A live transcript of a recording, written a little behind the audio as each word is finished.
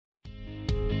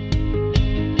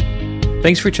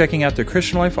Thanks for checking out the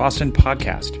Christian Life Austin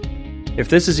podcast. If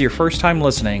this is your first time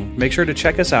listening, make sure to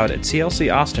check us out at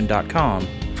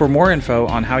clcaustin.com for more info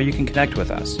on how you can connect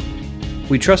with us.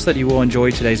 We trust that you will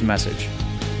enjoy today's message.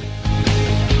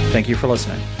 Thank you for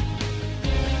listening.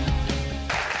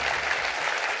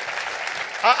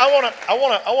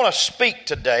 I want to speak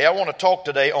today. I want to talk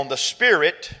today on the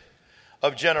spirit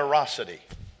of generosity.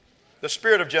 The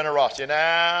spirit of generosity.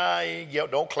 Now,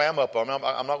 don't clam up on me.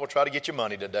 I'm not going to try to get your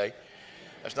money today.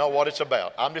 That's not what it's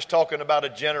about. I'm just talking about a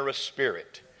generous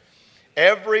spirit.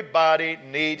 Everybody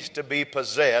needs to be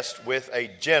possessed with a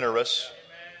generous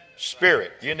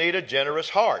spirit. You need a generous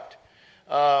heart.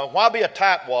 Why be a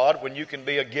tightwad when you can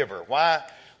be a giver? Why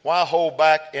hold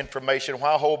back information?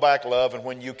 Why hold back love and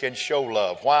when you can show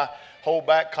love? Why hold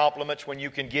back compliments when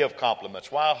you can give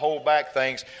compliments? Why hold back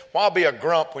things? Why be a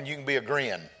grump when you can be a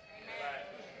grin?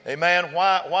 Amen.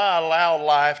 Why allow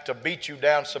life to beat you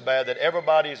down so bad that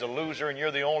everybody's a loser and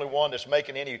you're the only one that's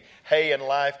making any hay in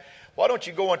life? Why don't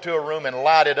you go into a room and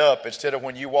light it up instead of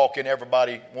when you walk in,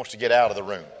 everybody wants to get out of the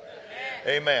room?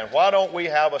 Amen. Why don't we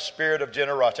have a spirit of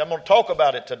generosity? I'm going to talk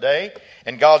about it today,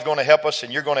 and God's going to help us,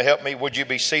 and you're going to help me. Would you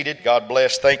be seated? God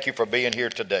bless. Thank you for being here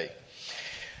today.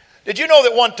 Did you know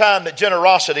that one time that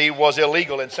generosity was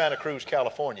illegal in Santa Cruz,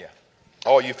 California?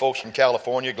 All you folks from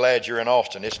California, glad you're in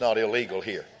Austin. It's not illegal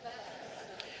here.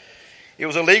 It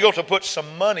was illegal to put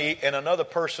some money in another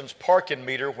person's parking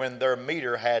meter when their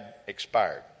meter had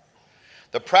expired.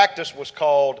 The practice was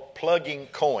called plugging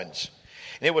coins,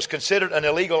 and it was considered an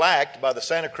illegal act by the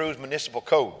Santa Cruz Municipal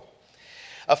Code.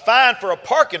 A fine for a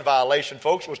parking violation,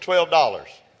 folks, was $12.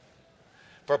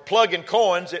 For plugging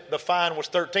coins, the fine was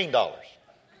 $13.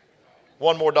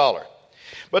 One more dollar.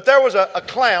 But there was a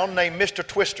clown named Mr.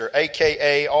 Twister,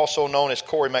 a.k.a. also known as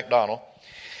Corey McDonald.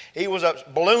 He was a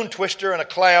balloon twister and a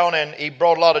clown, and he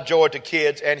brought a lot of joy to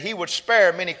kids. And he would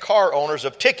spare many car owners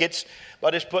of tickets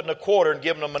by just putting a quarter and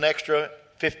giving them an extra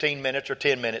 15 minutes or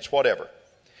 10 minutes, whatever.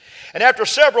 And after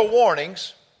several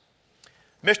warnings,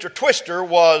 Mr. Twister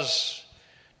was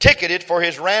ticketed for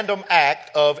his random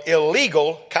act of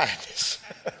illegal kindness.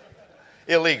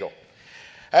 Illegal.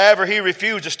 However, he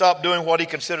refused to stop doing what he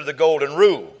considered the golden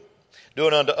rule,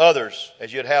 doing unto others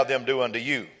as you'd have them do unto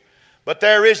you. But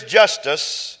there is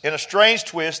justice. In a strange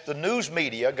twist, the news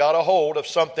media got a hold of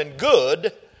something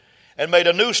good and made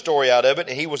a news story out of it.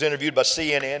 And he was interviewed by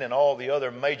CNN and all the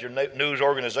other major news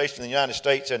organizations in the United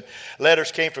States. And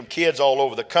letters came from kids all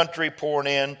over the country pouring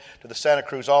in to the Santa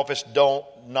Cruz office. Don't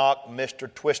knock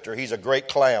Mr. Twister. He's a great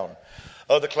clown.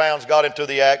 Other clowns got into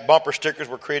the act. Bumper stickers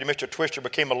were created. Mr. Twister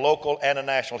became a local and a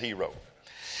national hero.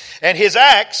 And his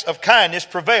acts of kindness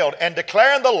prevailed and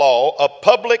declaring the law a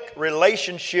public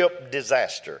relationship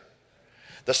disaster.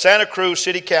 The Santa Cruz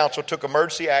City Council took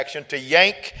emergency action to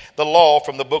yank the law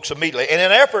from the books immediately. And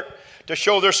in an effort to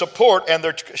show their support and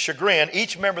their chagrin,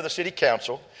 each member of the City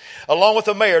Council, along with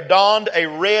the mayor, donned a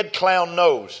red clown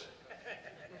nose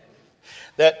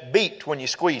that beeped when you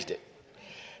squeezed it,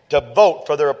 to vote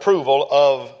for their approval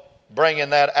of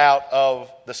bringing that out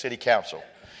of the City Council.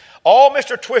 All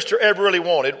Mr. Twister ever really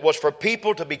wanted was for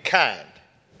people to be kind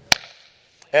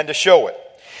and to show it.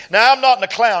 Now, I'm not in a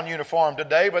clown uniform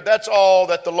today, but that's all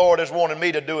that the Lord has wanted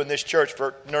me to do in this church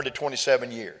for nearly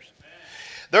 27 years.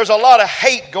 There's a lot of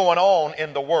hate going on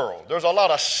in the world. There's a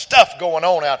lot of stuff going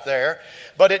on out there,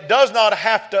 but it does not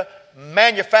have to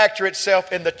manufacture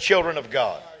itself in the children of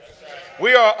God.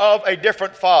 We are of a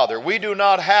different Father. We do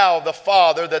not have the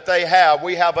Father that they have.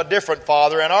 We have a different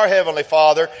Father, and our Heavenly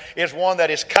Father is one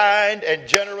that is kind and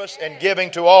generous and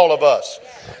giving to all of us.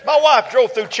 My wife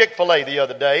drove through Chick-fil-A the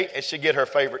other day, and she get her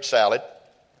favorite salad,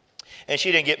 and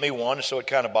she didn't get me one, so it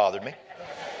kind of bothered me.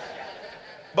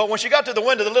 But when she got to the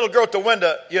window, the little girl at the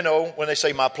window, when they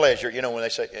say my pleasure, when they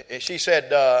say, she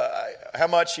said, how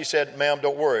much? She said, ma'am,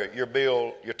 don't worry.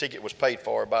 Your ticket was paid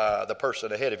for by the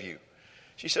person ahead of you.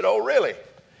 She said, oh, really?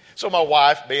 So my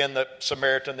wife, being the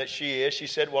Samaritan that she is, she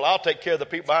said, well, I'll take care of the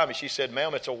people behind me. She said,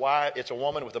 ma'am, it's a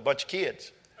woman with a bunch of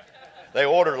kids. They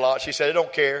ordered a lot. She said, I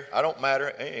don't care. I don't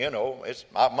matter.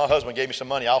 My husband gave me some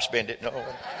money. I'll spend it. No.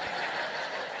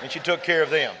 And she took care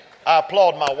of them. I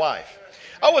applaud my wife.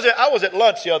 I was at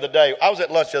lunch the other day.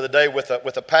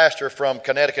 With a pastor from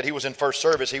Connecticut. He was in first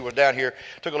service. He was down here,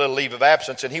 took a little leave of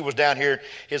absence, and he was down here.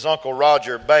 His uncle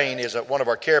Roger Bain is one of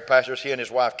our care pastors. He and his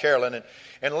wife Carolyn,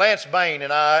 and Lance Bain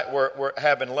and I were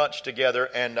having lunch together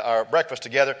and our breakfast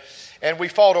together, and we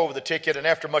fought over the ticket. And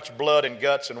after much blood and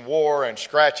guts and war and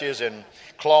scratches and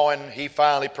clawing, he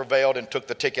finally prevailed and took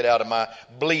the ticket out of my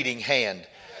bleeding hand.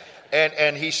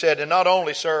 And he said, and not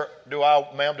only, sir, do I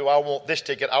want this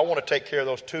ticket, I want to take care of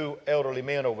those two elderly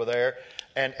men over there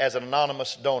And as an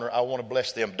anonymous donor, I want to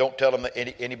bless them. Don't tell them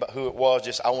anybody who it was.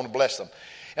 Just I want to bless them.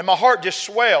 And my heart just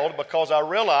swelled because I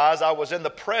realized I was in the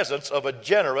presence of a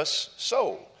generous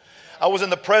soul. I was in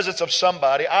the presence of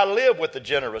somebody. I live with a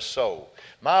generous soul.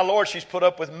 My Lord, she's put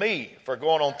up with me for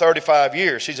going on 35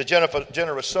 years. She's a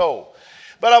generous soul.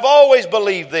 But I've always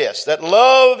believed this, that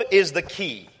love is the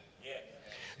key.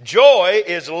 Joy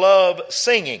is love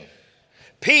singing.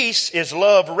 Peace is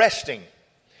love resting.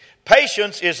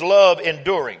 Patience is love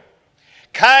enduring.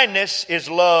 Kindness is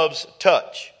love's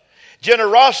touch.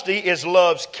 Generosity is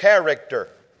love's character.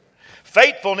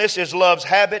 Faithfulness is love's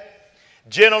habit.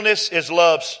 Gentleness is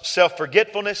love's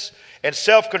self-forgetfulness. And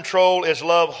self-control is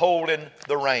love holding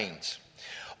the reins.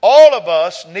 All of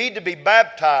us need to be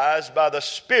baptized by the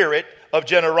Spirit of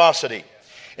generosity.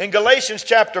 In Galatians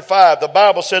chapter 5, the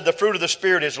Bible said the fruit of the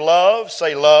Spirit is love.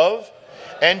 Say love.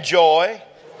 And joy.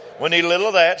 We need a little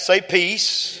of that. Say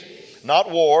peace. Not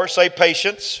war. Say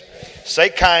patience. Say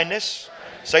kindness.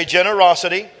 Say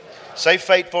generosity. Say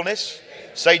faithfulness.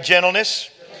 Say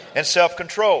gentleness. And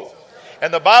self-control.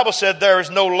 And the Bible said there is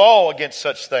no law against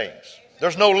such things.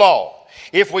 There's no law.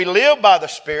 If we live by the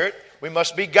Spirit, we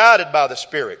must be guided by the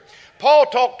Spirit. Paul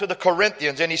talked to the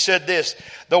Corinthians and he said this,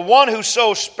 the one who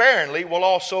sows sparingly will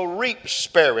also reap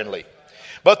sparingly.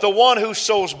 But the one who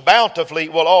sows bountifully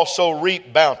will also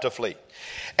reap bountifully.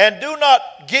 And do not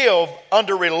give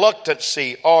under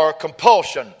reluctancy or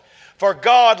compulsion, for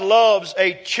God loves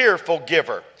a cheerful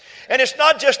giver. And it's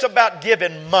not just about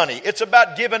giving money. It's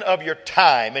about giving of your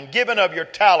time and giving of your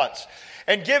talents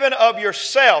and giving of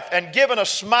yourself and giving a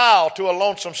smile to a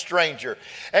lonesome stranger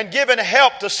and giving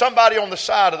help to somebody on the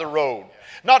side of the road.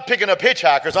 Not picking up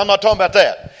hitchhikers. I'm not talking about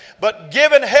that. But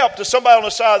giving help to somebody on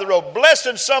the side of the road.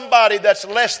 Blessing somebody that's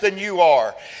less than you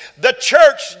are. The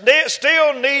church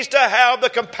still needs to have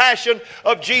the compassion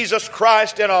of Jesus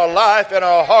Christ in our life, in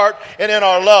our heart, and in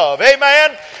our love.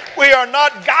 Amen? We are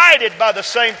not guided by the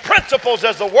same principles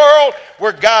as the world.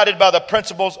 We're guided by the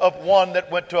principles of one that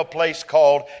went to a place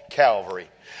called Calvary.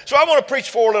 So I want to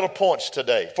preach 4 little points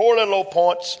today. 4 little old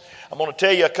points. I'm going to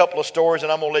tell you a couple of stories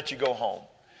and I'm going to let you go home.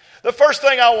 The first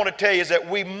thing I want to tell you is that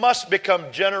we must become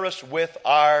generous with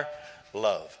our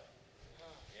love.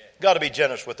 Got to be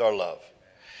generous with our love.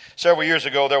 Several years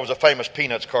ago, there was a famous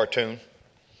Peanuts cartoon.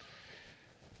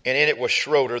 And in it was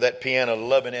Schroeder, that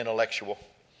piano-loving intellectual.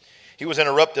 He was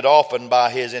interrupted often by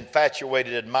his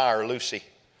infatuated admirer, Lucy.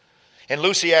 And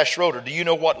Lucy asked Schroeder, do you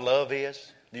know what love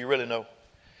is? Do you really know?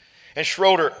 And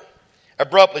Schroeder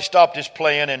abruptly stopped his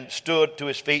playing and stood to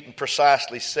his feet and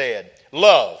precisely said,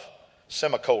 love,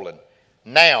 semicolon,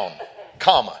 noun,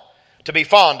 comma, to be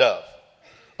fond of,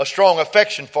 a strong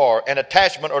affection for, an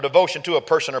attachment or devotion to a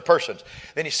person or persons.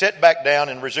 Then he sat back down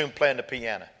and resumed playing the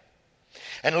piano.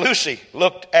 And Lucy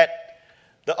looked at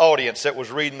the audience that was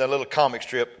reading the little comic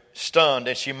strip, stunned,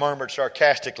 and she murmured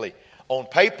sarcastically, on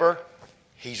paper,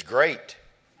 he's great.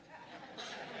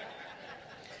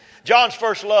 John's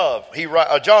first letter,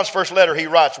 he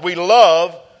writes, we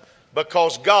love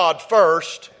because God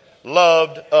first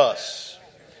loved us.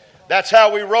 That's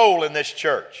how we roll in this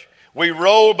church. We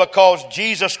roll because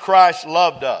Jesus Christ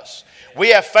loved us. We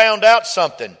have found out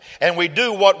something, and we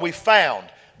do what we found.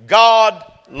 God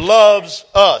loves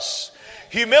us.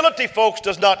 Humility, folks,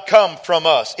 does not come from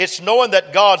us. It's knowing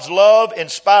that God's love, in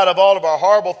spite of all of our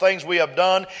horrible things we have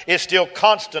done, is still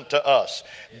constant to us.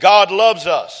 God loves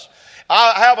us.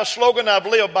 I have a slogan I've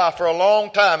lived by for a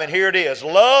long time, and here it is.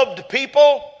 Loved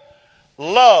people,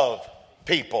 love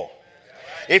people.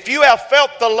 If you have felt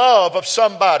the love of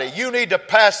somebody, you need to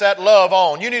pass that love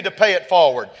on. You need to pay it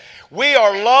forward. We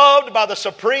are loved by the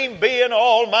supreme being,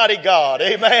 Almighty God.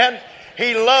 Amen.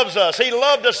 He loves us. He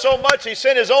loved us so much, He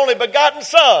sent His only begotten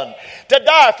Son to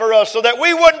die for us so that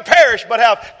we wouldn't perish but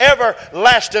have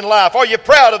everlasting life. Are you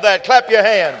proud of that? Clap your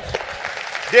hands.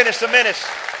 Dennis the Menace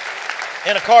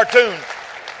in a cartoon.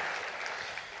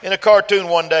 In a cartoon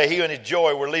one day, he and his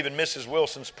Joy were leaving Mrs.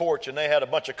 Wilson's porch, and they had a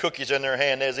bunch of cookies in their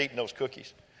hand. They was eating those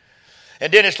cookies.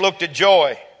 And Dennis looked at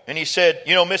Joy, and he said,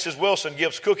 you know, Mrs. Wilson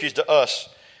gives cookies to us,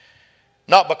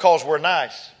 not because we're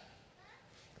nice,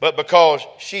 but because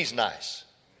she's nice.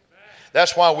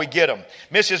 That's why we get them.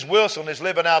 Mrs. Wilson is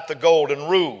living out the golden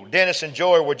rule. Dennis and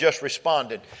Joy were just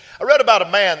responding. I read about a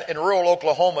man in rural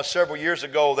Oklahoma several years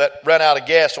ago that ran out of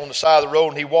gas on the side of the road,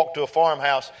 and he walked to a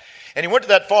farmhouse. And he went to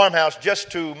that farmhouse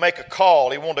just to make a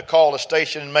call. He wanted to call the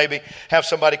station and maybe have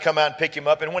somebody come out and pick him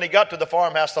up. And when he got to the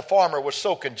farmhouse, the farmer was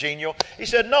so congenial. He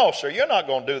said, no, sir, you're not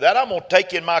going to do that. I'm going to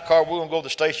take you in my car. We're going to go to the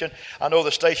station. I know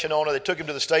the station owner. They took him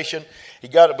to the station. He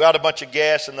got a bunch of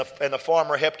gas, and the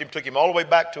farmer helped him, took him all the way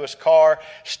back to his car,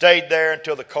 stayed there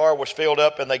until the car was filled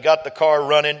up, and they got the car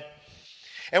running.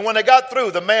 And when they got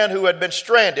through, the man who had been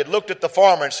stranded looked at the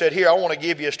farmer and said, here, I want to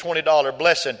give you his $20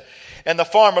 blessing. And the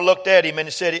farmer looked at him and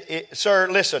he said, sir,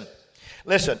 listen,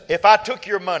 if I took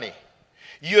your money,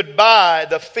 you'd buy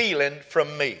the feeling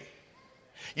from me.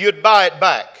 You'd buy it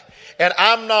back. And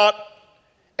I'm not,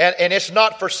 and it's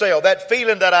not for sale. That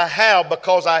feeling that I have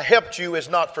because I helped you is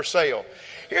not for sale.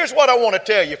 Here's what I want to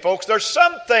tell you, folks. There's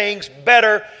some things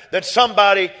better than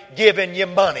somebody giving you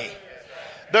money.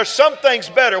 There's some things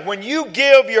better when you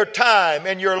give your time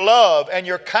and your love and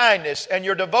your kindness and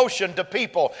your devotion to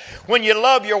people. When you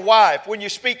love your wife, when you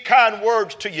speak kind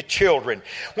words to your children,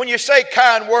 when you say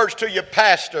kind words to your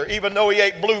pastor, even though he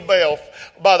ate Bluebell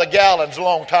by the gallons a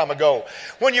long time ago.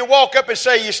 When you walk up and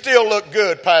say, you still look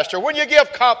good, pastor. When you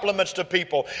give compliments to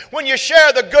people. When you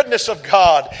share the goodness of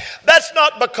God. That's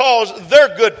not because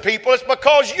they're good people. It's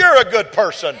because you're a good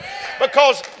person.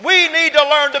 Because we need to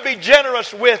learn to be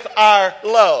generous with our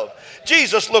love.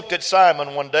 Jesus looked at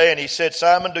Simon one day and he said,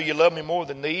 Simon, do you love me more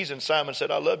than these? And Simon said,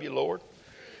 I love you, Lord.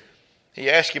 He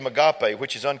asked him agape,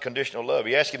 which is unconditional love.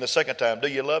 He asked him the second time, do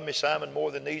you love me, Simon, more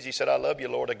than these? He said, I love you,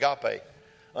 Lord. Agape,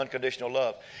 unconditional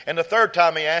love. And the third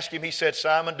time he asked him, he said,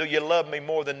 Simon, do you love me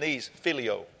more than these?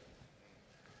 Phileo.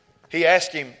 He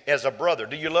asked him as a brother,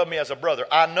 do you love me as a brother?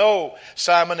 I know,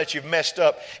 Simon, that you've messed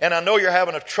up. And I know you're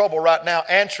having a trouble right now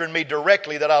answering me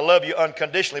directly that I love you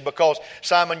unconditionally because,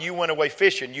 Simon, you went away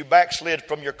fishing. You backslid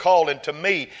from your calling to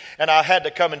me. And I had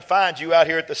to come and find you out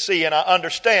here at the sea. And I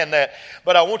understand that.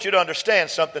 But I want you to understand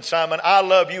something, Simon. I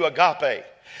love you agape.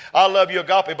 I love you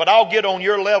agape, but I'll get on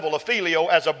your level of phileo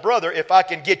as a brother if I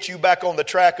can get you back on the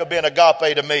track of being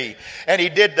agape to me. And he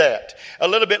did that. A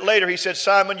little bit later he said,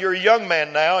 Simon, you're a young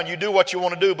man now and you do what you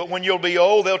want to do, but when you'll be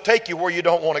old, they'll take you where you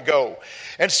don't want to go.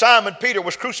 And Simon Peter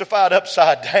was crucified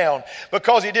upside down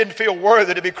because he didn't feel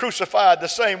worthy to be crucified the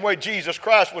same way Jesus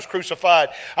Christ was crucified.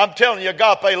 I'm telling you,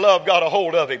 agape love got a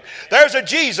hold of him. There's a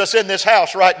Jesus in this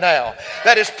house right now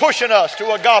that is pushing us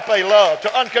to agape love,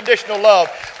 to unconditional love,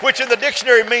 which in the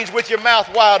dictionary means with your mouth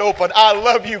wide open. I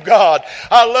love you, God.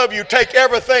 I love you. Take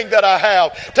everything that I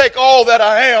have. Take all that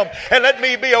I am and let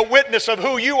me be a witness of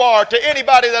who you are to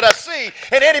anybody that I see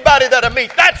and anybody that I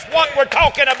meet. That's what we're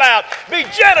talking about. Be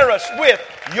generous with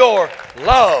your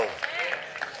love.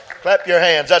 Clap your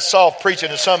hands. That's soft preaching,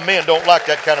 and some men don't like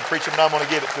that kind of preaching, but I'm going to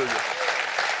give it to you.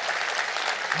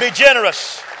 Be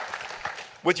generous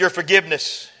with your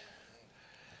forgiveness.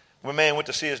 One man went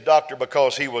to see his doctor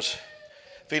because he was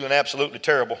feeling absolutely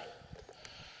terrible.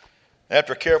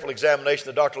 After a careful examination,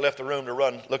 the doctor left the room to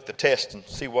look at the test and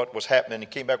see what was happening. He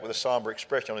came back with a somber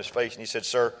expression on his face, and he said,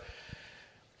 Sir,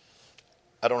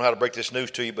 I don't know how to break this news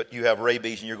to you, but you have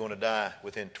rabies and you're going to die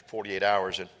within 48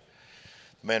 hours. And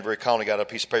the man very calmly got a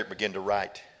piece of paper and began to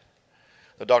write.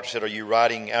 The doctor said, are you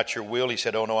writing out your will? He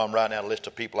said, oh no, I'm writing out a list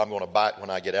of people I'm going to bite when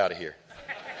I get out of here.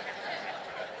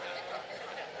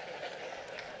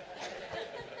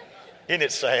 Isn't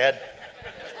it sad?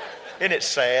 Isn't it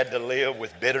sad to live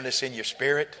with bitterness in your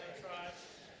spirit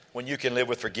when you can live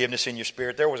with forgiveness in your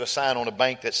spirit? There was a sign on a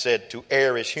bank that said, to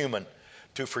err is human.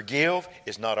 To forgive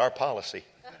is not our policy.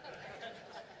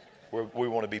 We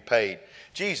want to be paid.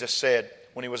 Jesus said,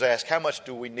 when he was asked, how much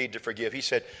do we need to forgive? He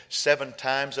said, 7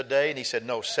 times a day. And he said,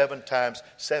 no, 7 times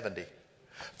 70.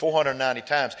 490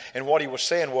 times. And what he was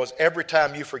saying was every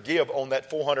time you forgive on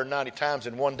that 490 times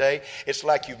in one day, it's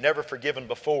like you've never forgiven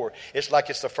before. It's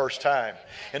like it's the first time.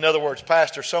 In other words,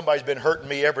 Pastor, somebody's been hurting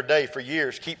me every day for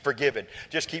years. Keep forgiving.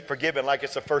 Just keep forgiving like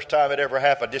it's the first time it ever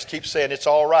happened. Just keep saying it's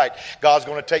all right. God's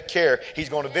going to take care. He's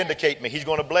going to vindicate me. He's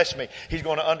going to bless me. He's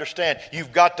going to understand.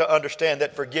 You've got to understand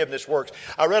that forgiveness works.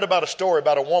 I read about a story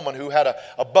about a woman who had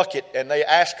a bucket, and they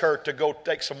asked her to go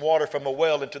take some water from a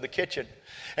well into the kitchen.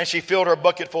 And she filled her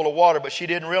bucket full of water, but she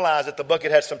didn't realize that the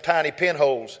bucket had some tiny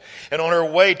pinholes. And on her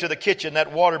way to the kitchen,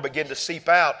 that water began to seep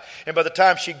out. And by the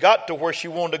time she got to where she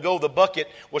wanted to go, the bucket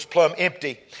was plumb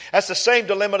empty. That's the same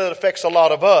dilemma that affects a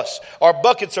lot of us. Our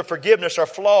buckets of forgiveness are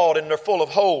flawed and they're full of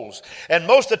holes. And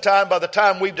most of the time, by the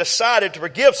time we've decided to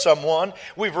forgive someone,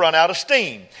 we've run out of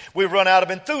steam. We've run out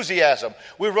of enthusiasm.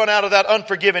 We've run out of that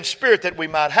unforgiving spirit that we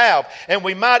might have. And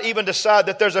we might even decide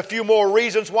that there's a few more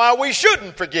reasons why we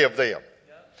shouldn't forgive them.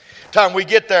 Time we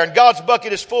get there and God's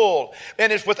bucket is full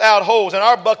and it's without holes, and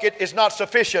our bucket is not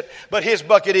sufficient, but His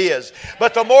bucket is.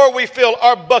 But the more we fill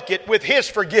our bucket with His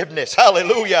forgiveness,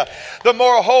 hallelujah, the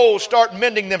more holes start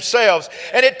mending themselves.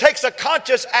 And it takes a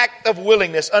conscious act of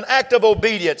willingness, an act of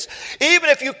obedience. Even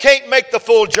if you can't make the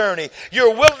full journey,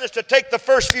 your willingness to take the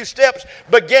first few steps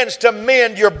begins to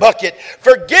mend your bucket.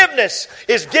 Forgiveness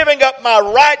is giving up my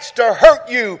rights to hurt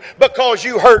you because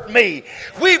you hurt me.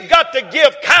 We've got to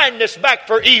give kindness back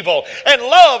for evil. people and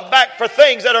love back for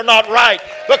things that are not right,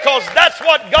 because that's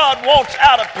what God wants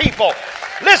out of people.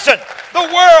 Listen, the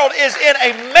world is in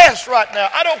a mess right now.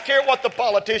 I don't care what the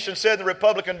politicians said in the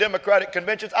Republican Democratic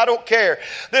conventions. I don't care.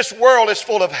 This world is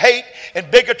full of hate and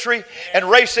bigotry and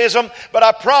racism, but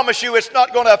I promise you it's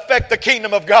not going to affect the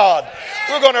kingdom of God.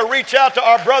 We're going to reach out to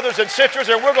our brothers and sisters,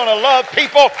 and we're going to love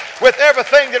people with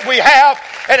everything that we have.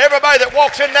 And everybody that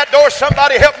walks in that door,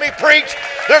 somebody help me preach.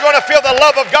 They're going to feel the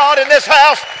love of God in this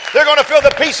house. They're going to feel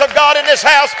the peace of God in this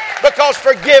house, because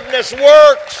forgiveness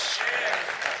works.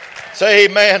 Say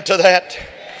amen to that.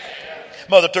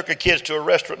 Mother took her kids to a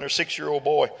restaurant, and her 6-year-old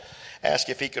boy asked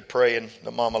if he could pray, and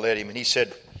the mama let him. And he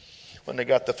said, when they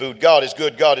got the food, God is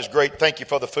good, God is great, thank you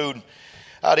for the food.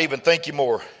 I'd even thank you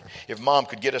more if Mom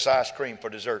could get us ice cream for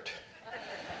dessert.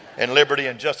 And liberty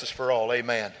and justice for all,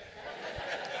 amen.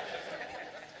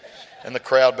 And the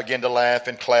crowd began to laugh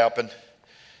and clap, and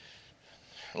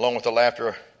along with the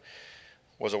laughter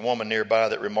was a woman nearby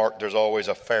that remarked, there's always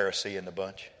a Pharisee in the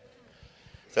bunch.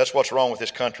 That's what's wrong with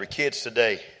this country. Kids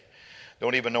today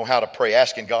don't even know how to pray,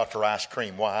 asking God for ice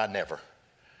cream. Why, I never.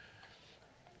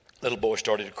 Little boy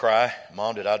started to cry.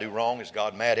 Mom, did I do wrong? Is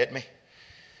God mad at me?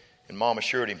 And Mom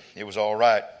assured him it was all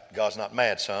right. God's not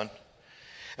mad, son.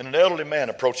 And an elderly man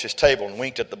approached his table and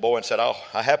winked at the boy and said, oh,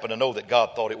 I happen to know that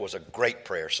God thought it was a great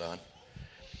prayer, son.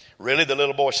 Really, the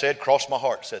little boy said, cross my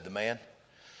heart, said the man.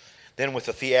 Then with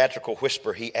a theatrical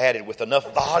whisper, he added with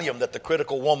enough volume that the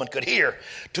critical woman could hear,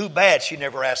 too bad she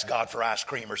never asked God for ice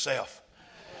cream herself.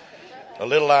 A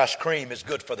little ice cream is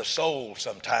good for the soul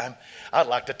sometime. I'd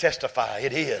like to testify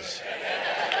it is.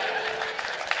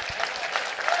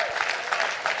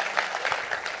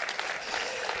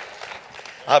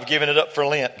 I've given it up for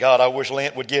Lent. God, I wish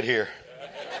Lent would get here.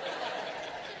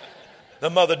 The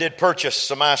mother did purchase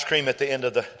some ice cream at the end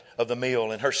of the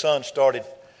meal, and her son started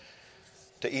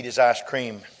to eat his ice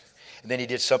cream. And then he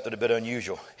did something a bit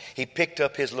unusual. He picked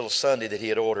up his little sundae that he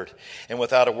had ordered, and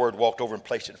without a word walked over and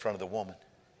placed it in front of the woman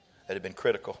that had been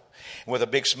critical. And with a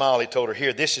big smile he told her,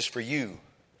 here, this is for you.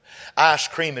 Ice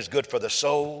cream is good for the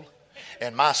soul,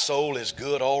 and my soul is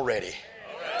good already.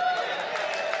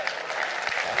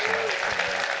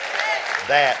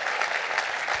 That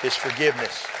is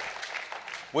forgiveness.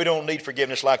 We don't need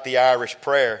forgiveness like the Irish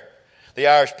prayer. The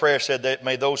Irish prayer said that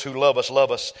may those who love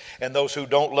us, and those who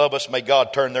don't love us, may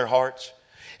God turn their hearts.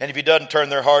 And if he doesn't turn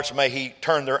their hearts, may he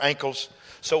turn their ankles,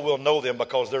 so we'll know them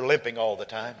because they're limping all the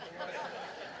time.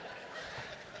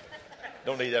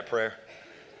 Don't need that prayer.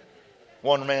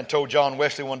 One man told John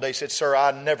Wesley one day, said, sir,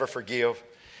 I never forgive.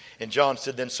 And John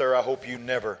said, then, sir, I hope you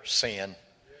never sin,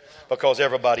 because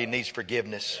everybody needs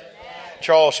forgiveness.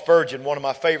 Charles Spurgeon, one of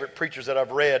my favorite preachers that I've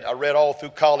read. I read all through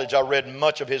college. I read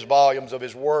much of his volumes of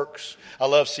his works. I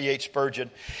love C.H.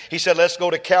 Spurgeon. He said, let's go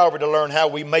to Calvary to learn how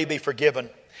we may be forgiven.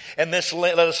 And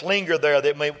let us linger there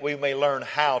that we may learn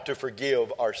how to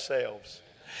forgive ourselves.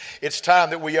 It's time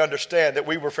that we understand that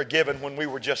we were forgiven when we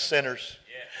were just sinners.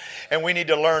 And we need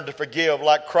to learn to forgive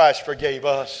like Christ forgave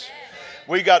us.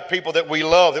 We got people that we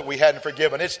love that we hadn't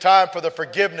forgiven. It's time for the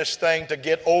forgiveness thing to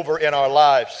get over in our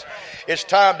lives. It's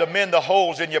time to mend the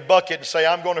holes in your bucket and say,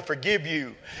 I'm going to forgive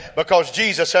you because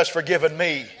Jesus has forgiven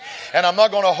me. And I'm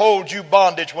not going to hold you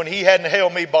bondage when he hadn't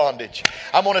held me bondage.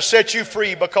 I'm going to set you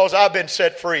free because I've been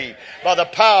set free by the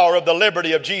power of the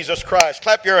liberty of Jesus Christ.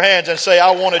 Clap your hands and say,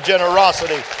 I want a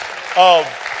generosity of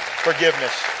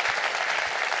forgiveness.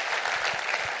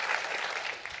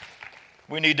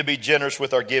 We need to be generous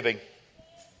with our giving.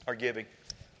 Our giving.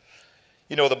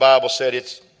 You know, the Bible said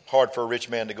it's hard for a rich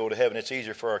man to go to heaven. It's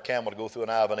easier for a camel to go through an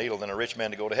eye of a needle than a rich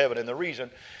man to go to heaven. And the reason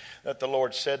that the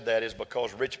Lord said that is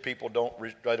because rich people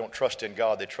don't trust in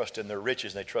God. They trust in their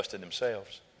riches and they trust in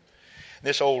themselves.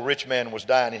 This old rich man was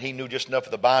dying, and he knew just enough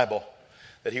of the Bible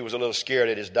that he was a little scared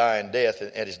at his dying death,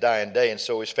 at his dying day. And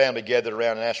so his family gathered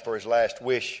around and asked for his last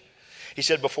wish. He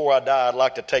said, before I die, I'd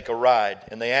like to take a ride.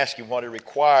 And they asked him what he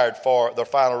required for the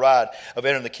final ride of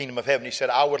entering the kingdom of heaven. He said,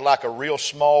 I would like a real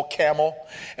small camel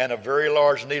and a very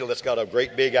large needle that's got a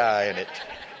great big eye in it.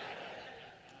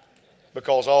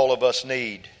 Because all of us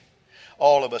need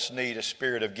a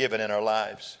spirit of giving in our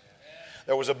lives.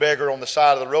 There was a beggar on the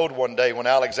side of the road one day when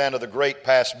Alexander the Great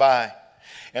passed by.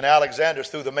 And Alexander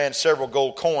threw the man several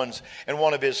gold coins, and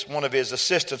one of his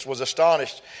assistants was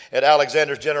astonished at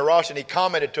Alexander's generosity. He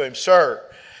commented to him, Sir,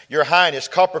 your highness,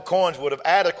 copper coins would have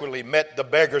adequately met the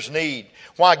beggar's need.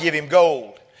 Why give him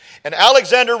gold? And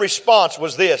Alexander's response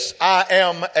was this, I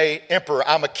am an emperor,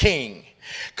 I'm a king.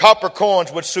 Copper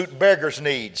coins would suit beggars'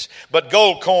 needs, but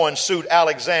gold coins suit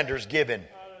Alexander's giving.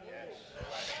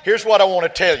 Here's what I want to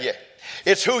tell you.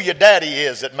 It's who your daddy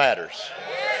is that matters.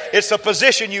 It's the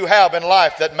position you have in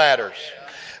life that matters.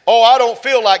 Oh, I don't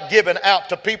feel like giving out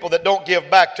to people that don't give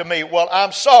back to me. Well,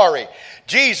 I'm sorry.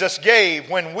 Jesus gave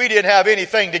when we didn't have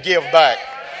anything to give back.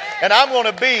 And I'm going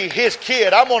to be His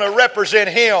kid. I'm going to represent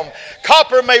Him.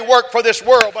 Copper may work for this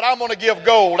world, but I'm going to give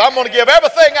gold. I'm going to give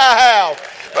everything I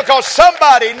have because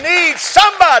somebody needs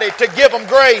somebody to give them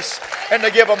grace and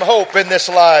to give them hope in this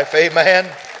life. Amen.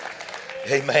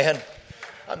 Amen.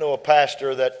 I know a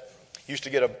pastor that used to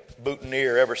get a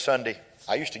boutonniere every Sunday.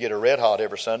 I used to get a Red Hot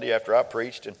every Sunday after I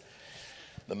preached, and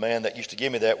the man that used to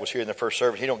give me that was here in the first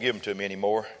service. He don't give them to me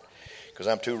anymore because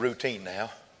I'm too routine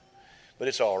now. But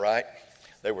it's all right.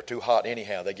 They were too hot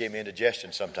anyhow. They gave me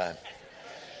indigestion sometime.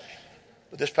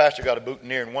 But this pastor got a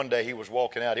boutonniere, and one day he was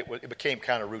walking out. It became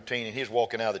kind of routine, and he was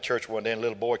walking out of the church one day, and a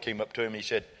little boy came up to him, and he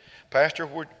said, "Pastor,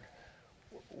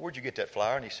 where'd you get that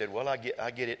flower?" And he said, "Well, I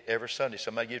get it every Sunday.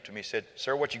 Somebody gives it to me." He said,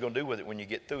 "Sir, what you going to do with it when you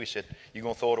get through?" He said, "You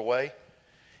going to throw it away?"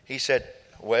 He said,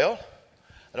 "Well,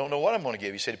 I don't know what I'm going to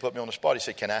give." He said, he put me on the spot. He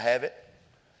said, "Can I have it?"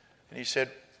 And he said,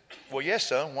 "Well, yes,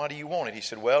 son. Why do you want it?" He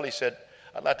said, "Well," he said,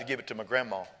 "I'd like to give it to my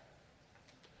grandma."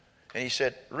 And he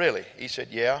said, "Really?" He said,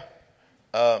 "Yeah."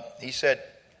 He said,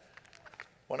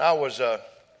 "When I was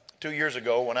 2 years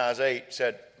ago, when I was 8,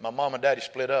 said my mom and daddy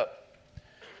split up.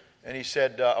 And he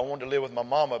said, I wanted to live with my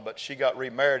mama, but she got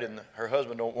remarried and her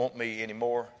husband don't want me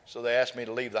anymore. So they asked me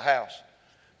to leave the house,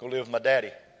 go live with my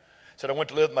daddy. Said I went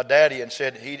to live with my daddy and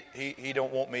said he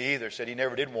don't want me either. Said he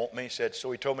never did want me. Said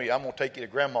so he told me, I'm going to take you to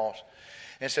grandma's.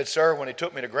 And said, sir, when he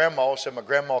took me to grandma's, said my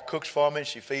grandma cooks for me and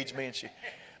she feeds me and she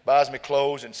buys me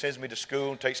clothes and sends me to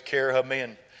school and takes care of me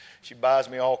and she buys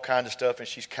me all kinds of stuff and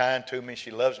she's kind to me and she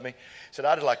loves me. Said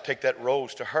I'd like to take that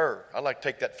rose to her. I'd like to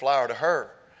take that flower to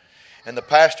her. And the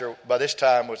pastor by this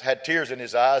time had tears in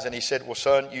his eyes and he said, well,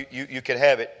 son, you can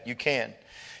have it. You can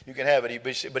have it.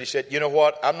 But he said, you know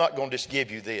what? I'm not going to just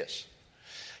give you this.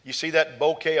 You see that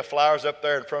bouquet of flowers up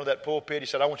there in front of that pulpit? He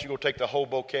said, I want you to go take the whole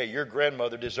bouquet. Your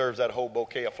grandmother deserves that whole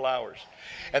bouquet of flowers.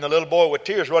 And the little boy with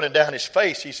tears running down his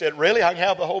face, he said, really? I can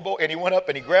have the whole bouquet? And he went up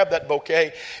and he grabbed that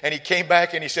bouquet and he came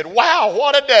back and he said, wow,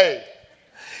 what a day.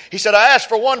 He said, I asked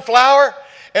for one flower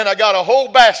and I got a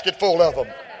whole basket full of them.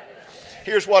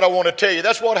 Here's what I want to tell you.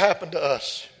 That's what happened to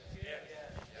us.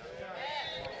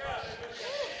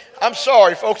 I'm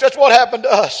sorry, folks. That's what happened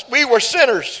to us. We were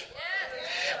sinners.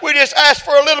 We just asked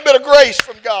for a little bit of grace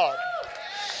from God.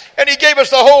 And He gave us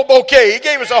the whole bouquet. He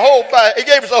gave us a whole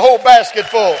basket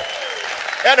full.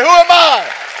 And who am I?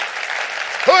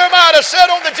 Who am I to sit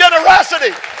on the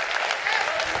generosity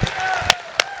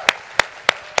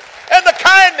and the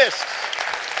kindness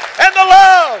and the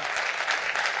love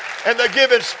and the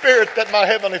giving spirit that my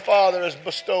Heavenly Father has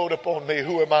bestowed upon me?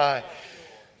 Who am I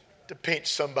to pinch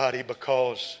somebody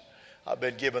because I've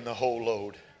been given the whole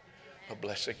load of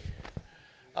blessing?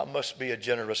 I must be a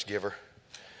generous giver.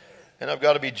 And I've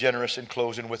got to be generous in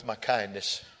closing with my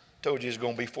kindness. Told you it's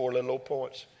going to be 4 little old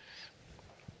points.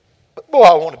 But boy,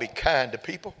 I want to be kind to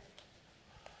people.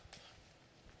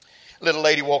 A little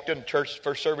lady walked into church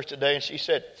first service today and she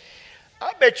said,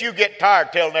 I bet you get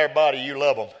tired telling everybody you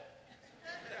love them.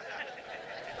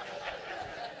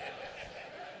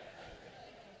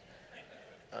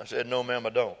 I said, no, ma'am, I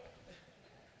don't.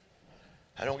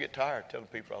 I don't get tired telling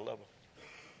people I love them.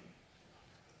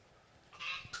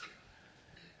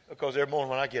 Because every morning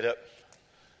when I get up,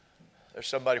 there's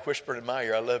somebody whispering in my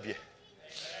ear, I love you.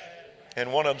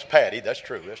 And one of them's Patty. That's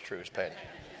true. It's Patty.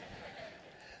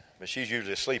 But she's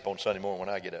usually asleep on Sunday morning when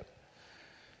I get up.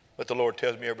 But the Lord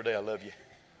tells me every day, I love you.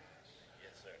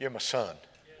 You're my son.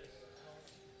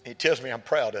 He tells me I'm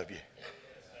proud of you.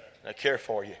 And I care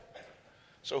for you.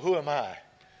 So who am I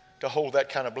to hold that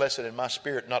kind of blessing in my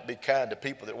spirit and not be kind to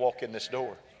people that walk in this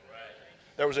door?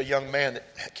 There was a young man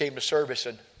that came to service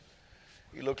and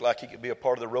he looked like he could be a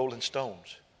part of the Rolling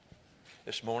Stones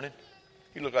this morning.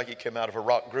 He looked like he came out of a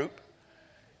rock group.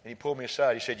 And he pulled me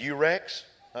aside. He said, you Rex?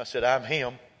 I said, I'm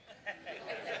him.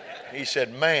 He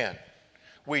said, man,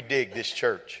 we dig this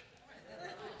church.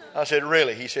 I said,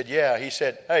 really? He said, yeah. He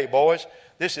said, hey, boys,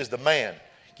 this is the man.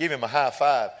 Give him a high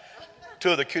five. 2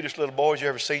 of the cutest little boys you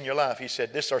ever seen in your life. He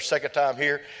said, this is our second time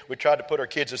here. We tried to put our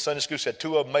kids in Sunday school. Said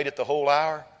 2 of them made it the whole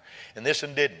hour. And this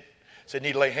one didn't. Said,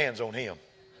 need to lay hands on him.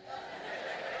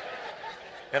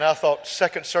 And I thought,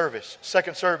 second service.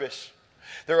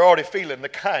 They're already feeling the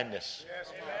kindness.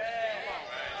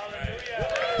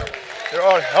 They're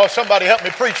already, somebody help me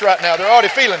preach right now. They're already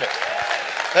feeling it.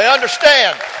 They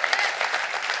understand.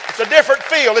 It's a different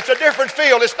feel.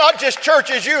 It's not just church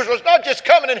as usual. It's not just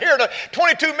coming in here in a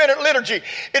 22-minute liturgy.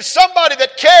 It's somebody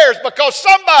that cares because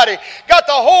somebody got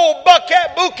the whole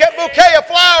bouquet of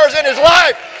flowers in his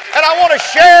life. And I want to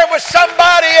share it with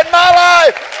somebody in my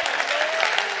life.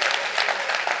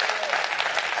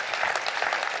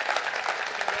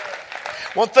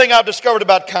 One thing I've discovered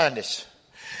about kindness,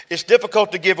 it's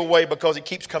difficult to give away because it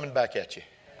keeps coming back at you.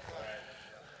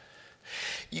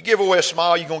 You give away a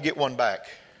smile, you're going to get one back.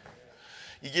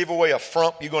 You give away a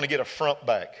frump, you're going to get a frump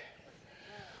back.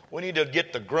 We need to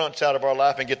get the grunts out of our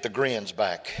life and get the grins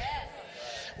back.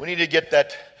 We need to get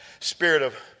that spirit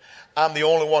of, I'm the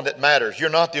only one that matters. You're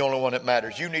not the only one that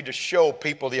matters. You need to show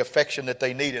people the affection that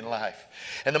they need in life.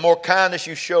 And the more kindness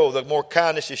you show, the more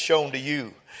kindness is shown to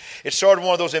you. It's sort of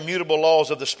one of those immutable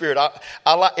laws of the Spirit.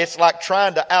 It's like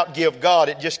trying to outgive God.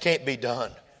 It just can't be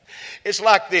done. It's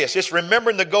like this. It's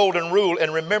remembering the golden rule,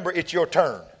 and remember it's your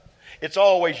turn. It's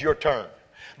always your turn.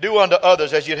 Do unto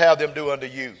others as you'd have them do unto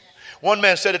you. One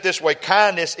man said it this way,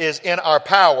 kindness is in our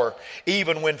power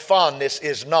even when fondness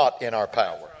is not in our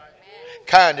power.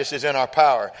 Kindness is in our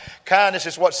power. Kindness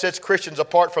is what sets Christians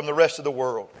apart from the rest of the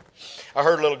world. I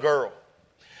heard a little girl.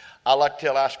 I like to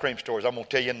tell ice cream stories. I'm going to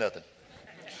tell you nothing.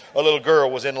 A little girl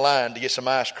was in line to get some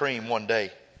ice cream one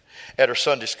day at her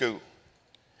Sunday school.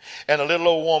 And a little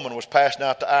old woman was passing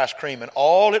out the ice cream. And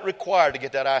all it required to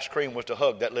get that ice cream was to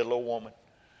hug that little old woman.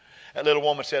 That little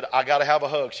woman said, I got to have a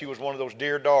hug. She was one of those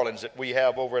dear darlings that we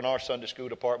have over in our Sunday school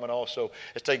department also.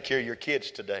 That's taking care of your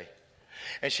kids today.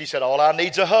 And she said, all I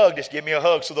need's a hug. Just give me a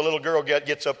hug. So the little girl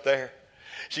gets up there.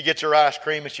 She gets her ice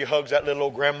cream and she hugs that little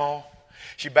old grandma.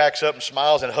 She backs up and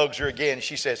smiles and hugs her again. And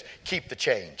she says, keep the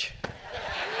change.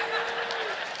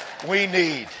 We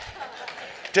need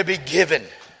to be given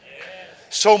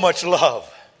so much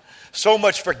love, so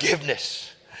much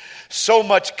forgiveness, so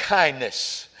much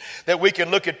kindness that we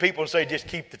can look at people and say, just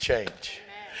keep the change.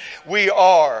 We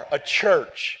are a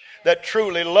church that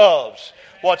truly loves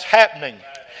what's happening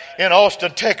in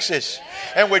Austin, Texas.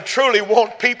 And we truly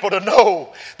want people to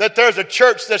know that there's a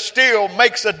church that still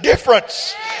makes a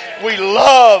difference. We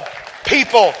love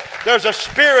people. There's a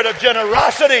spirit of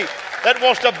generosity that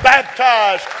wants to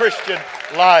baptize Christian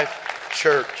Life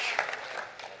Church.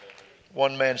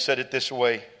 One man said it this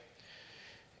way.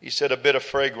 He said, a bit of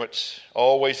fragrance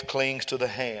always clings to the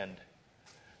hand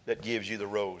that gives you the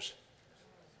rose.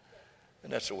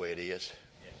 And that's the way it is.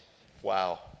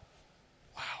 Wow.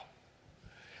 Wow.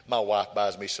 My wife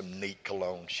buys me some neat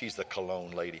cologne. She's the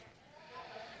cologne lady.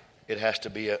 It has to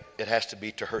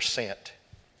be to her scent.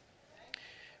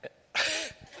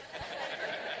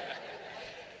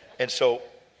 And so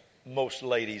most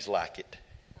ladies like it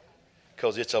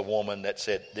because it's a woman that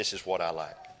said, this is what I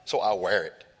like. So I wear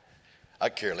it. I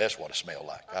care less what it smells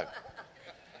like.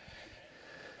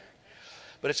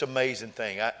 But it's an amazing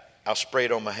thing. I'll spray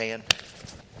it on my hand.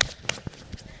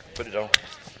 Put it on.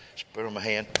 Spray it on my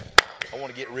hand. I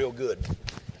want to get real good.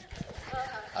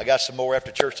 I got some more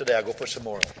after church today. I'll go put some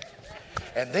more on.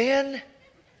 And then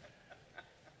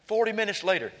 40 minutes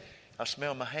later, I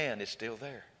smell my hand. It's still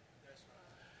there.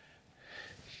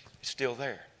 It's still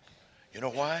there. You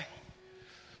know why?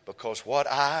 Because what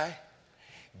I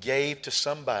gave to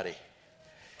somebody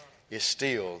is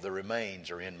still, the remains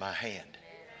are in my hand.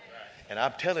 And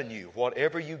I'm telling you,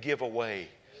 whatever you give away,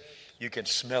 you can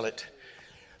smell it.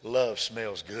 Love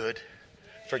smells good.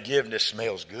 Forgiveness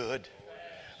smells good.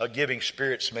 A giving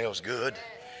spirit smells good.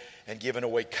 And giving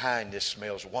away kindness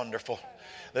smells wonderful.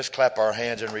 Let's clap our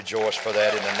hands and rejoice for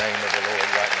that in the name of the Lord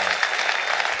right now.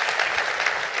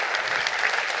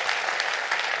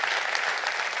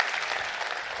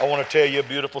 I want to tell you a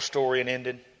beautiful story in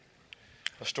ending.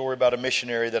 A story about a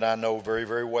missionary that I know very,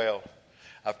 very well.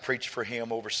 I've preached for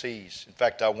him overseas. In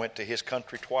fact, I went to his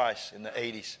country twice in the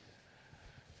 80s.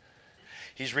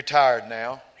 He's retired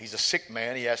now. He's a sick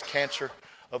man. He has cancer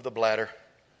of the bladder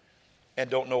and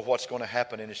don't know what's going to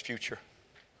happen in his future.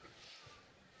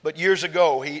 But years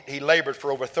ago, he labored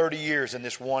for over 30 years in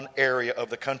this one area of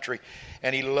the country,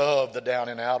 and he loved the down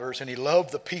and outers, and he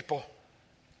loved the people.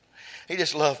 He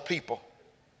just loved people.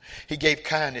 He gave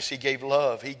kindness. He gave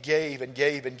love. He gave and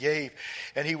gave and gave.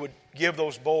 And he would give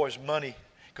those boys money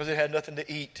because they had nothing to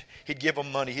eat. He'd give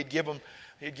them money. He'd give them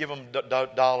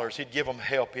dollars. He'd give them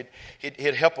help.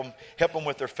 He'd help them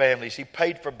with their families. He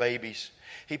paid for babies.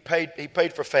 He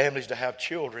paid for families to have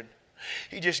children.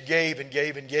 He just gave and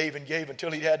gave and gave and gave until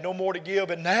he had no more to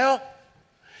give. And now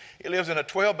he lives in a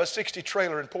 12 by 60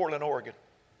 trailer in Portland, Oregon.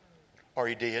 Or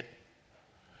he did.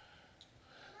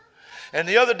 And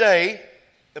the other day,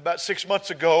 about 6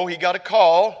 months ago, he got a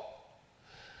call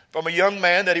from a young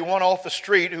man that he won off the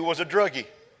street who was a druggie.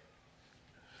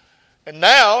 And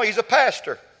now he's a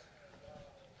pastor.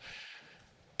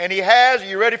 And he has, are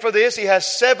you ready for this? He has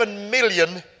 7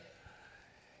 million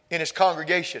in his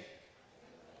congregation.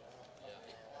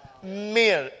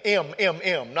 M,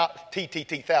 not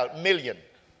TTT, thousand, million.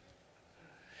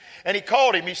 And he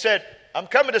called him. He said, I'm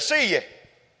coming to see you.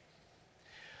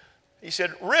 He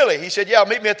said, really? He said, yeah,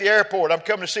 meet me at the airport. I'm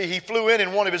coming to see. He flew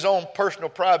in one of his own personal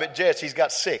private jets. He's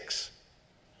got 6.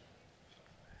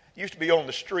 Used to be on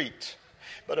the streets,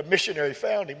 but a missionary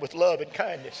found him with love and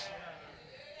kindness.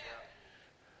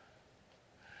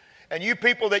 And you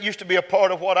people that used to be a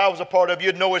part of what I was a part of,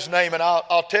 you'd know his name, and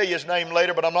I'll tell you his name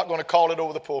later, but I'm not going to call it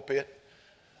over the pulpit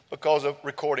because of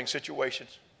recording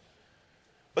situations.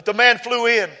 But the man flew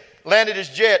in, landed his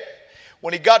jet.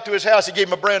 When he got to his house, he gave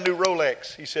him a brand new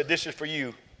Rolex. He said, this is for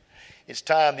you. It's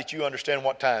time that you understand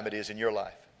what time it is in your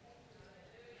life.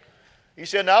 He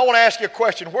said, now I want to ask you a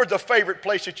question. Where's the favorite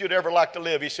place that you'd ever like to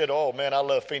live? He said, oh man, I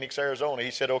love Phoenix, Arizona.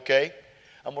 He said, okay,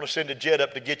 I'm going to send a jet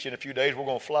up to get you in a few days. We're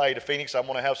going to fly you to Phoenix. I'm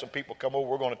going to have some people come over.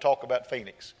 We're going to talk about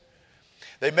Phoenix.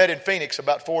 They met in Phoenix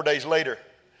about 4 days later.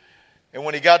 And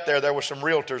when he got there, there were some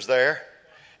realtors there.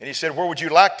 And he said, where would you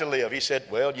like to live? He said,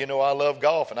 well, you know, I love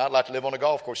golf, and I'd like to live on a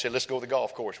golf course. He said, let's go to the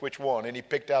golf course. Which one? And he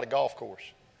picked out a golf course.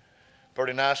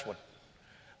 Pretty nice one.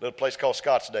 A little place called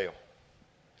Scottsdale.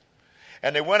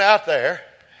 And they went out there,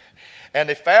 and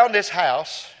they found this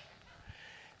house,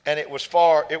 and it was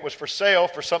for sale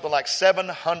for something like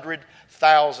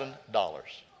 $700,000.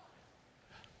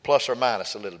 Plus or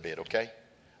minus a little bit, okay?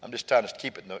 I'm just trying to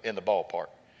keep it in the ballpark.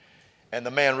 And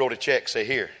the man wrote a check, say,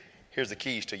 here's the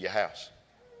keys to your house.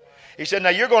 He said, now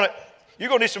you're going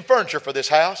to need some furniture for this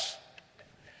house.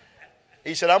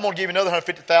 He said, I'm going to give you another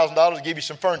 $150,000 to give you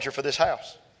some furniture for this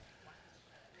house.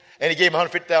 And he gave him a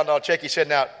 $150,000 check. He said,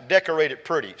 now decorate it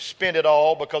pretty. Spend it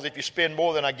all, because if you spend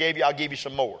more than I gave you, I'll give you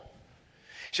some more.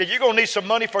 He said, you're going to need some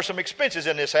money for some expenses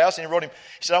in this house. And he wrote him,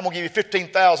 he said, I'm going to give you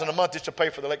 $15,000 a month just to pay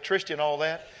for the electricity and all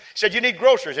that. He said, you need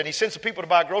groceries. And he sent some people to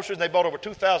buy groceries, and they bought over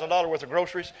 $2,000 worth of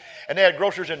groceries. And they had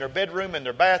groceries in their bedroom, in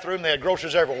their bathroom. They had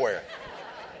groceries everywhere.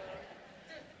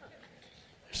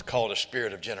 It's called a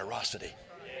spirit of generosity.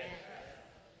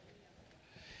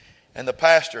 And the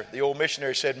pastor, the old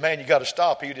missionary, said, man, you got to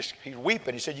stop. He's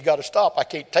weeping. He said, you got to stop. I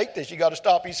can't take this. You got to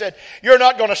stop. He said, you're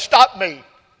not going to stop me.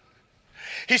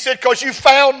 He said, because you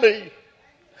found me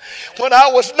when I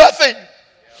was nothing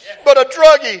but a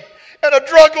druggie and a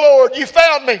drug lord. You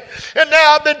found me. And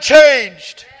now I've been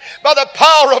changed by the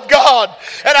power of God.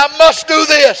 And I must do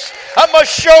this. I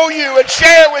must show you and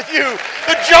share with you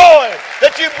the joy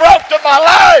that you brought to my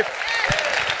life.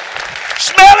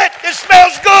 Smell it. It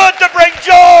smells good to bring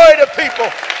joy to people.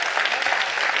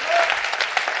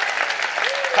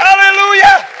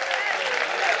 Hallelujah.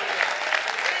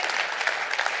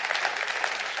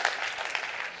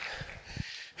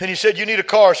 And he said, you need a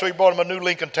car, so he bought him a new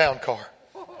Lincoln Town car.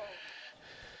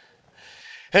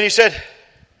 And he said,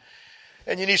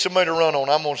 and you need some money to run on.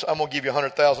 I'm going to give you a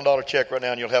 $100,000 check right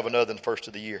now, and you'll have another in the first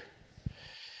of the year.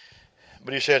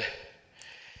 But he said,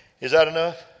 is that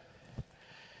enough?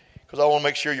 Because I want to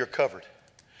make sure you're covered.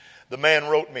 The man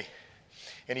wrote me,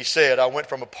 and he said, I went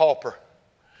from a pauper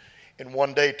in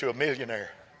one day to a millionaire.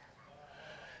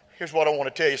 Here's what I want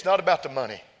to tell you. It's not about the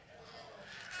money.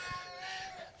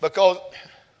 Because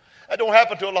that don't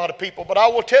happen to a lot of people. But I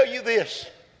will tell you this,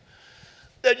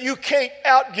 that you can't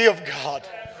outgive God.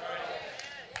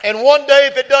 And one day,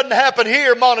 if it doesn't happen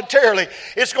here monetarily,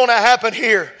 it's going to happen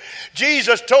here.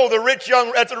 Jesus told the rich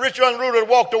young ruler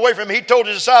walked away from him, he told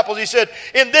his disciples, he said,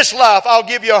 in this life I'll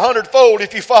give you 100-fold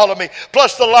if you follow me,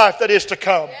 plus the life that is to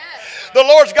come. Yes. The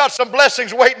Lord's got some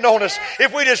blessings waiting on us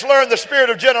if we just learn the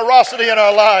spirit of generosity in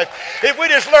our life. If we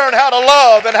just learn how to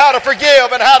love and how to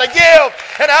forgive and how to give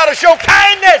and how to show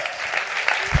kindness.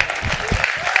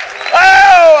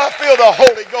 Oh, I feel the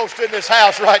Holy Ghost in this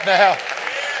house right now.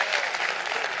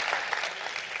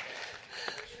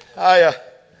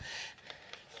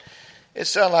 It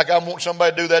sounds like I want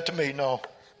somebody to do that to me. No,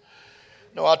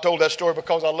 I told that story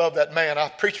because I love that man. I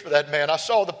preached for that man. I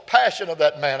saw the passion of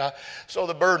that man. I saw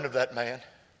the burden of that man.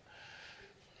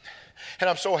 And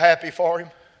I'm so happy for him.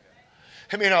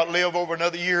 He may not live over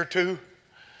another year or two.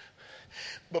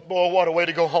 But boy, what a way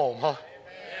to go home, huh?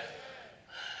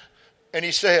 And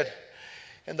he said,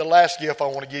 and the last gift I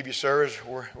want to give you, sir, is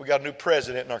we got a new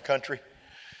president in our country.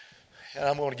 And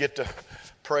I'm going to get to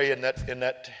pray in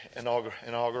that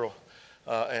inaugural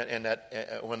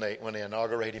when they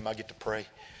inaugurate him, I get to pray.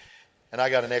 And I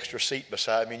got an extra seat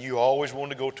beside me. And you always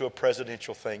wanted to go to a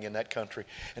presidential thing in that country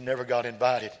and never got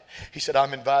invited. He said,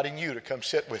 I'm inviting you to come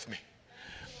sit with me.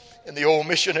 And the old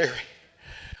missionary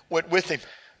went with him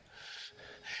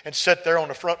and sat there on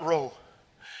the front row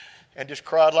and just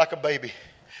cried like a baby,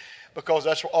 because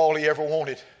that's all he ever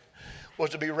wanted,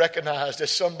 was to be recognized as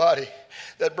somebody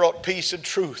that brought peace and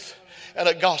truth and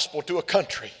a gospel to a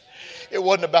country. It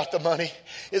wasn't about the money.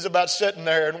 It's about sitting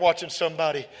there and watching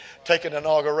somebody take an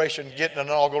inauguration, getting an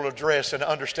inaugural address, and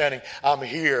understanding I'm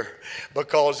here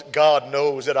because God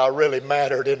knows that I really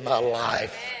mattered in my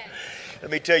life. Let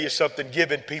me tell you something.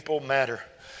 Giving people matter.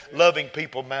 Loving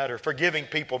people matter. Forgiving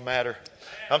people matter.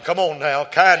 Come on now.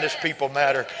 Kindness people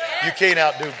matter. You can't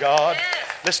outdo God.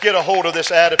 Let's get a hold of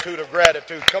this attitude of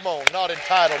gratitude. Come on, not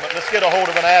entitlement. Let's get a hold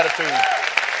of an attitude.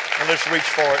 And let's reach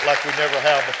for it like we never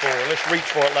have before. Let's reach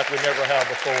for it like we never have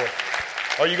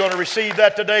before. Are you going to receive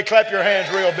that today? Clap your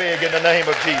hands real big in the name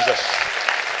of Jesus.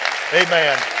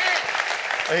 Amen.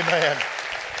 Amen.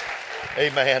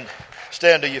 Amen.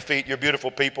 Stand to your feet. You're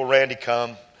beautiful people. Randy,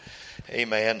 come.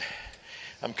 Amen.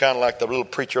 I'm kind of like the little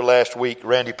preacher last week.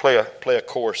 Randy, play a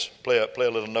chorus. Play a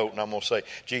little note, and I'm going to say,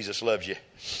 Jesus loves you.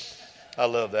 I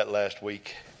love that last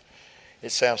week.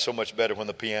 It sounds so much better when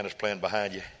the piano's playing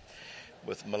behind you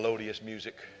with melodious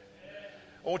music.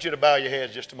 I want you to bow your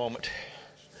heads just a moment.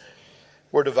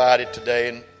 We're divided today,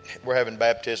 and we're having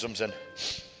baptisms, and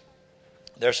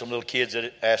there's some little kids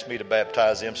that asked me to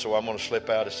baptize them, so I'm going to slip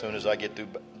out as soon as I get through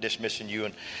dismissing you,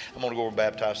 and I'm going to go over and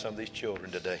baptize some of these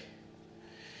children today.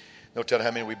 No telling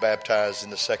how many we baptized in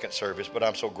the second service, but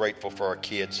I'm so grateful for our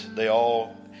kids. They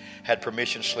all had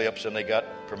permission slips, and they got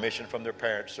permission from their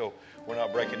parents, so we're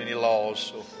not breaking any laws,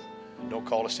 so don't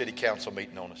call a city council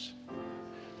meeting on us.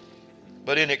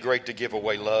 But isn't it great to give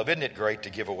away love? Isn't it great to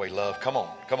give away love? Come on,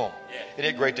 come on. Isn't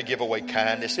it great to give away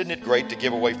kindness? Isn't it great to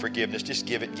give away forgiveness? Just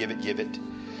give it, give it, give it.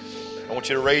 I want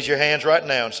you to raise your hands right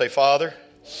now and say, Father,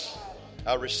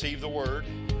 I receive the word.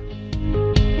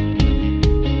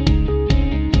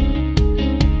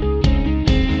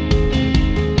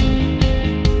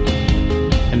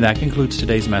 And that concludes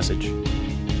today's message.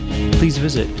 Please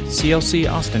visit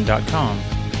clcaustin.com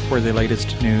for the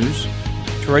latest news,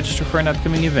 to register for an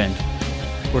upcoming event,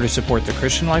 or to support the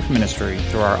Christian Life Ministry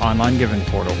through our online giving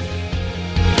portal.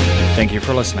 Thank you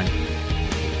for listening.